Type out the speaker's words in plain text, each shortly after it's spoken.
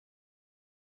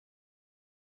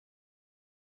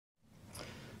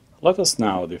Let us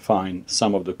now define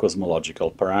some of the cosmological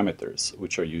parameters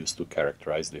which are used to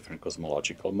characterize different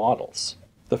cosmological models.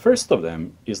 The first of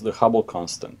them is the Hubble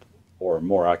constant, or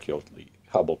more accurately,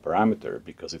 Hubble parameter,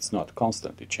 because it's not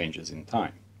constant, it changes in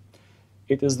time.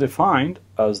 It is defined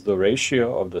as the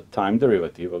ratio of the time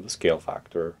derivative of the scale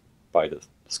factor by the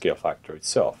scale factor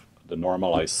itself, the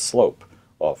normalized slope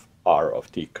of r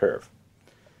of t curve.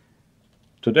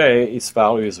 Today, its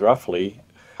value is roughly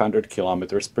 100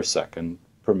 kilometers per second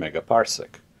per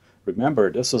megaparsec.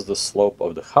 Remember, this is the slope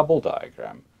of the Hubble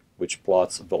diagram, which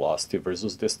plots velocity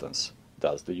versus distance,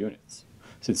 thus the units.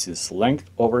 Since it's length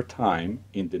over time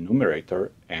in the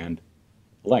numerator and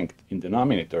length in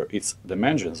denominator, its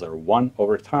dimensions are 1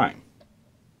 over time.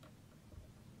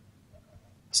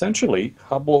 Essentially,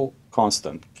 Hubble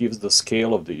constant gives the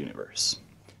scale of the universe.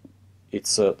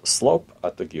 It's a slope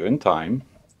at a given time,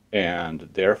 and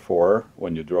therefore,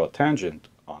 when you draw a tangent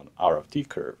on r of t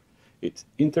curve, its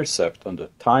intercept on the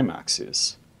time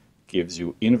axis gives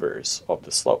you inverse of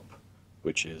the slope,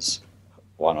 which is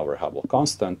 1 over Hubble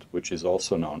constant, which is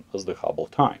also known as the Hubble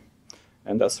time.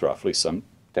 And that's roughly some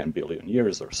 10 billion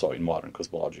years or so in modern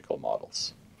cosmological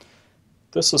models.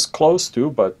 This is close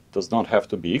to, but does not have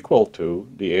to be equal to,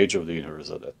 the age of the universe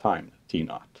at that time,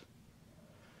 t0.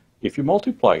 If you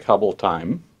multiply Hubble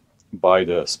time by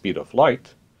the speed of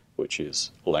light, which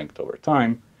is length over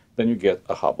time, then you get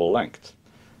a Hubble length.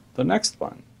 The next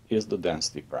one is the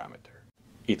density parameter.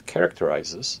 It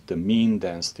characterizes the mean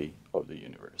density of the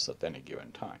universe at any given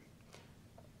time.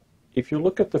 If you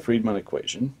look at the Friedmann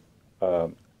equation,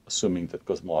 assuming that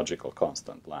cosmological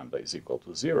constant lambda is equal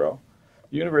to 0,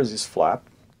 the universe is flat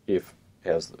if it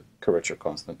has the curvature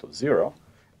constant of 0,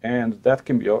 and that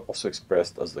can be also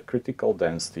expressed as the critical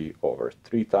density over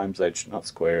 3 times h0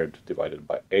 squared divided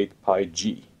by 8 pi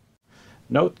g.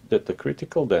 Note that the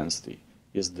critical density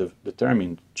is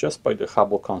determined just by the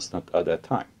Hubble constant at that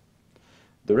time.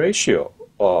 The ratio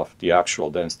of the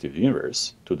actual density of the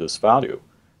universe to this value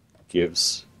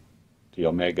gives the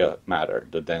omega matter,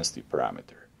 the density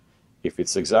parameter. If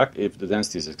the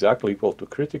density is exactly equal to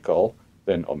critical,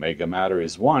 then omega matter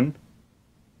is 1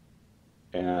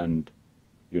 and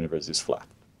universe is flat.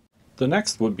 The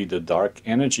next would be the dark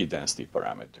energy density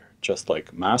parameter. Just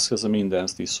like mass has a mean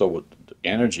density, so would the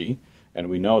energy, and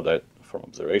we know that from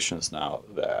observations now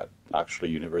that actually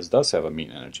the universe does have a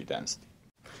mean energy density.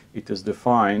 It is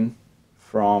defined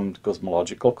from the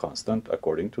cosmological constant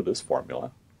according to this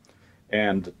formula,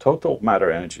 and the total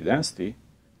matter energy density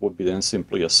would be then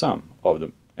simply a sum of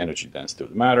the energy density of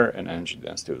the matter and energy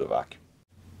density of the vacuum.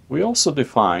 We also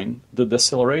define the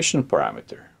deceleration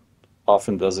parameter,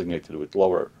 often designated with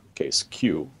lowercase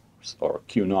q or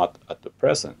q0 at the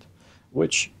present,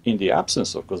 which in the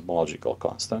absence of cosmological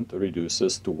constant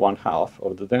reduces to 1/2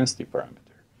 of the density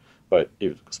parameter. But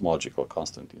if the cosmological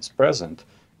constant is present,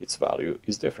 its value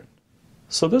is different.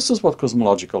 So this is what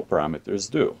cosmological parameters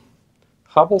do.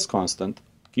 Hubble's constant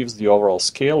gives the overall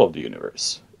scale of the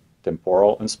universe,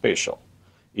 temporal and spatial.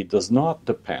 It does not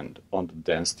depend on the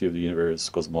density of the universe,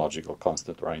 cosmological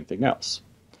constant, or anything else.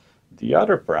 The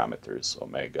other parameters,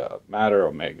 omega matter,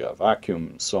 omega vacuum,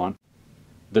 and so on,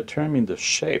 determine the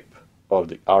shape of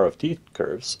the r of t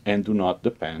curves and do not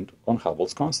depend on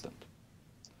Hubble's constant.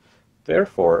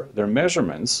 Therefore, their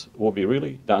measurements will be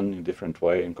really done in a different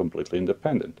way and completely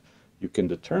independent. You can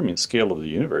determine scale of the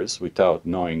universe without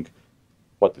knowing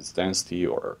what its density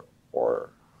or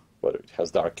whether it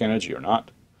has dark energy or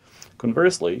not.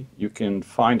 Conversely, you can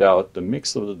find out the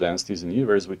mix of the densities in the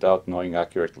universe without knowing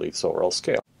accurately its overall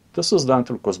scale. This is done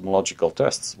through cosmological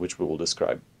tests, which we will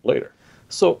describe later.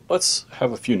 So let's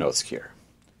have a few notes here.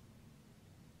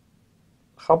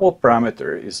 Hubble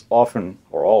parameter is often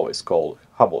or always called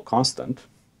Hubble constant,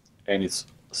 and it's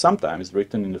sometimes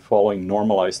written in the following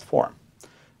normalized form.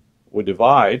 We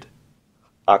divide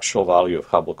actual value of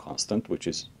Hubble constant, which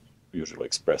is usually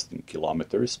expressed in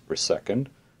kilometers per second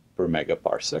per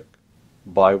megaparsec,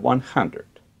 by 100,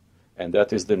 and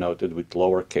that is denoted with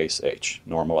lowercase h,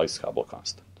 normalized Hubble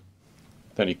constant.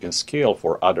 Then you can scale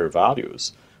for other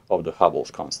values of the Hubble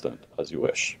constant as you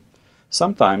wish.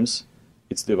 Sometimes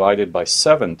it's divided by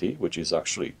 70, which is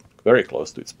actually very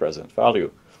close to its present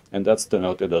value, and that's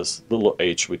denoted as little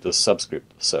h with the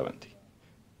subscript 70.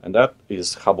 And that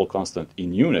is Hubble constant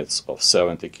in units of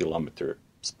 70 kilometers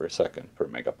per second per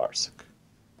megaparsec.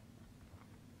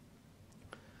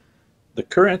 The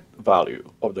current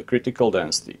value of the critical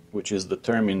density, which is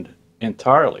determined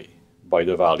entirely by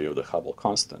the value of the Hubble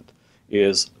constant,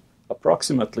 is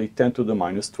approximately 10 to the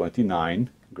minus 29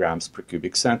 grams per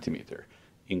cubic centimeter,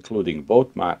 including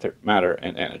both matter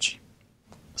and energy.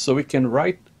 So we can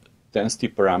write density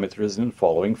parameters in the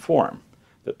following form.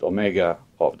 that omega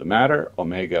of the matter,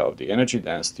 omega of the energy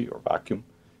density or vacuum,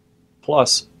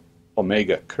 plus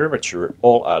omega curvature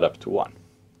all add up to 1.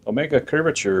 Omega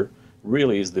curvature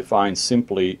really is defined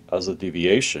simply as a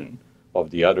deviation of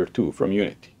the other two from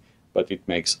unity, but it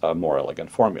makes a more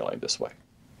elegant formula in this way.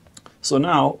 So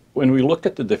now, when we look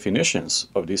at the definitions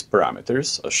of these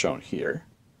parameters, as shown here,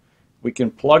 we can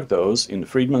plug those in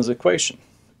Friedmann's equation.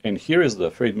 And here is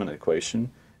the Friedmann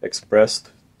equation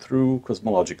expressed through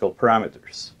cosmological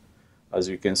parameters. As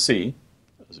you can see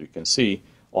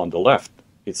on the left,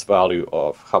 its value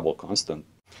of Hubble constant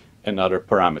and other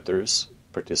parameters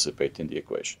participate in the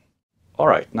equation. All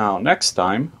right, now next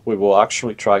time we will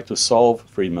actually try to solve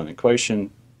Friedmann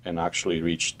equation and actually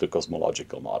reach the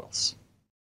cosmological models.